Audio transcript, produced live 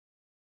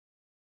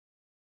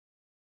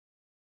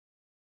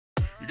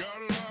You got a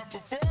life for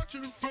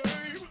fortune and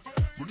fame,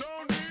 but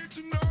no need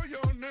to know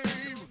your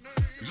name.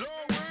 He's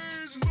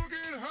always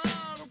looking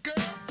high, don't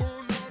care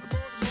for nothing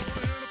but the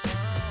money and the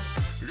power.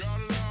 You got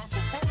a life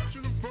for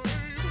fortune and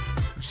fame,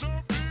 and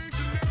some things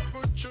you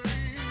never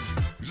change.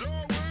 He's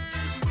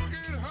always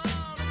looking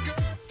high, don't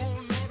care for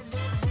nothing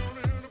but the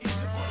money and the power.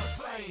 Easy for the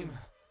fame.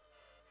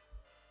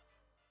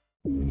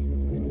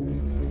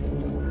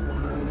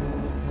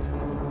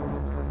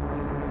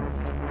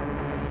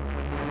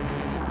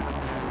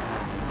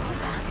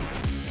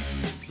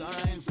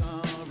 Signs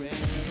are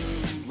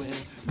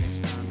everywhere. Next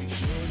time be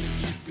sure that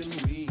you can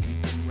read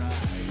them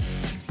right.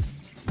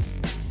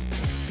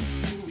 It's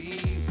too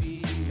easy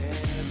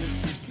never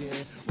to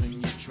care when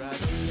you're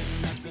traveling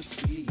at the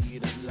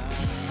speed of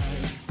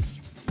light.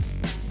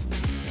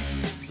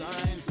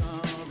 Signs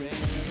are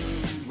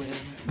everywhere.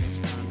 Next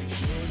time be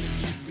sure that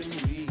you can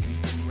read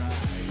them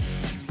right.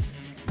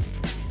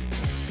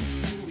 It's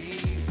too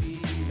easy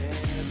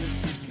never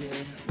to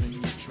care when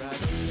you're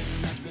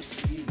traveling at the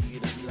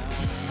speed of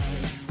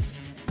light.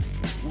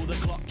 Well, the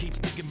clock keeps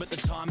ticking, but the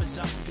time is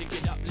up. Pick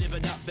it up, live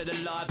it up, better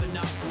liven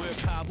up. Work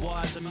hard,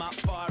 wise them up,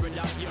 fire it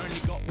up. You only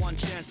got one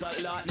chance,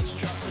 like lightning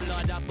strikes. So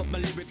line up my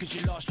lyric, cause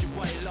you lost your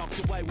way. Locked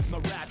away with my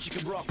raps, you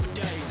can rock for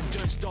days. And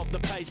don't stop the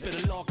pace,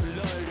 better lock and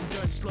load. And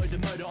don't slow the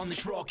motor on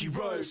this rocky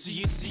road.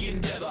 See, it's the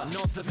endeavour,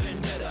 not the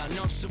vendetta.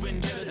 Not so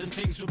indebted, and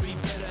things will be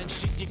better. And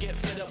shit, you get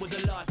fed up with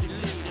the life you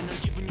lead. And I'm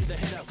giving you the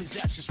head up, cause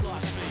that's just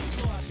life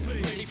speed. Life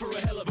speed, ready for a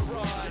hell of a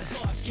ride.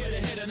 Get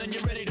ahead and then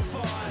you're ready to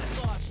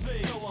fight. Life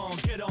speed, go on,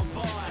 get on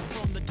by.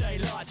 From the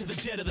daylight to the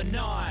dead of the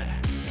night.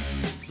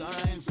 The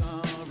signs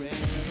are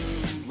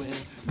everywhere.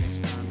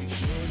 Next time be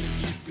sure that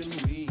you can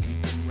read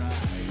them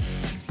right.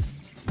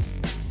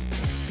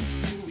 It's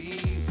too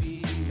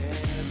easy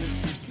never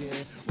to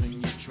care when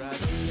you're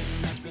traveling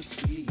at the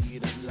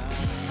speed of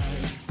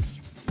light.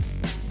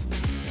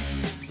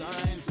 The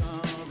signs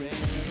are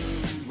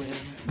everywhere.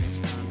 Next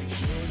time be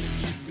sure that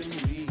you can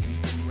read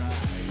them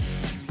right.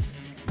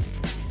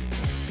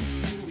 It's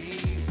too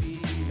easy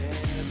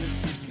never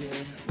to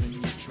care when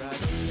you're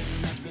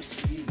traveling at the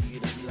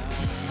speed of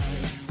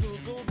light. So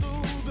go, go,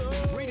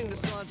 go. Reading the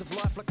signs of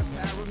life like a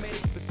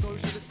paramedic, but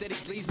social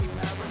aesthetics leaves me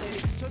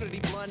paralytic. Totally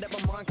blind that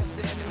my mind can't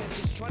stand the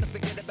message. Trying to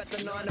forget about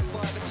the 9 to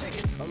 5 and check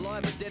it.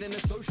 Alive but dead in a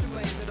social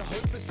maze at a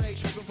hopeless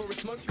age, hoping for a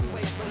smoking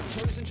waste, but I've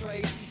chosen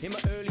trade in my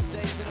early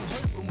days, and I'm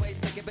hoping ways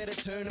take a better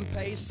turn and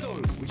pace. So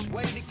which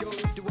way to go?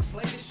 Do I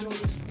play the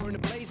shows? Burn a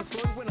blaze of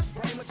flow when I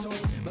spray my tone.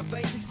 My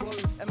veins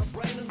explode and my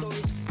brain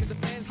unloads, cause the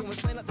fans go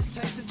insane like the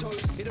tasted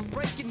toast. It'll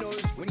break your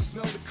nose when you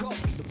smell the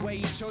coffee. The way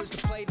you chose to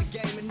play the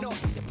game and not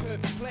be the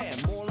perfect plan,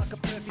 more like a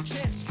perfect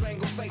chance to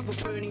strangle fate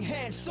with burning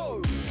hands.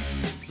 So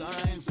the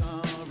signs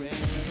are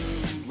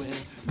everywhere.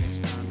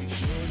 Next time be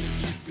sure that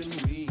you can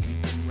read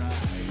them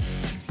right.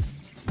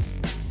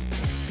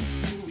 It's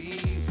too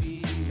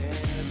easy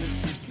never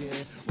to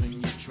care when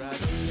you're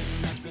traveling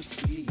at the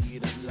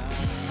speed of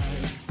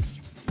light.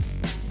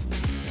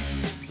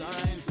 The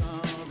signs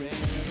are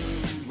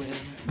everywhere.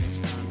 Next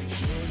time be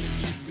sure that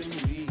you can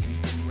read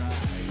them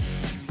right.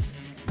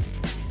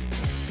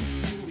 It's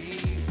too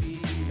easy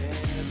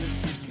never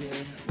to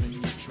care when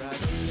you're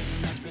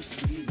traveling at the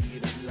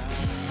speed of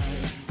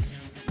light.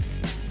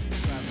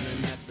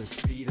 traveling at the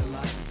speed of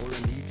light. All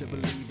I need to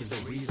believe is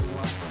a reason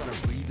why. But I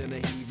breathe and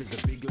a heave is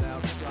a big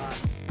loud sigh.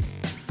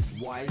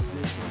 Why is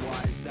this and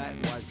why is that?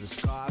 Why is the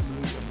sky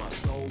blue and my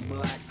soul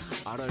black?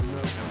 I don't know,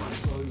 am I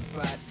so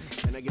fat?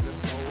 Can I get a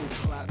soul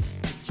clap?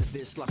 Picture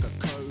this like a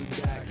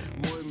Kodak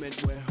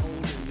moment we're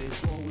holding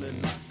is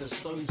rolling like the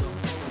stones are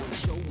throwing,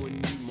 showing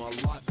you my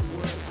life and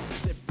words.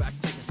 Sit back,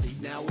 take a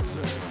seat, now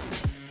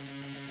observe.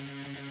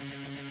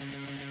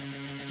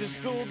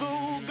 Just go,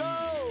 go,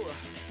 go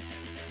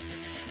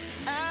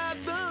at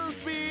the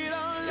speed of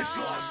light. It's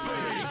light speed,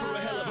 ready for a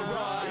hell of a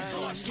ride. It's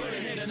light speed, get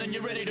ahead and then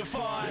you're ready to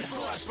fight. It's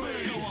light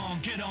speed, go on,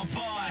 get on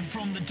by.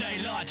 From the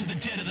daylight to the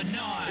dead of the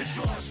night. It's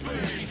light speed,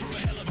 ready for a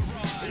hell of a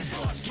ride. It's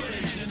light speed,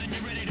 get ahead and then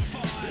you're ready to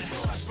fight. It's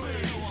light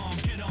speed, go on,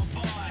 get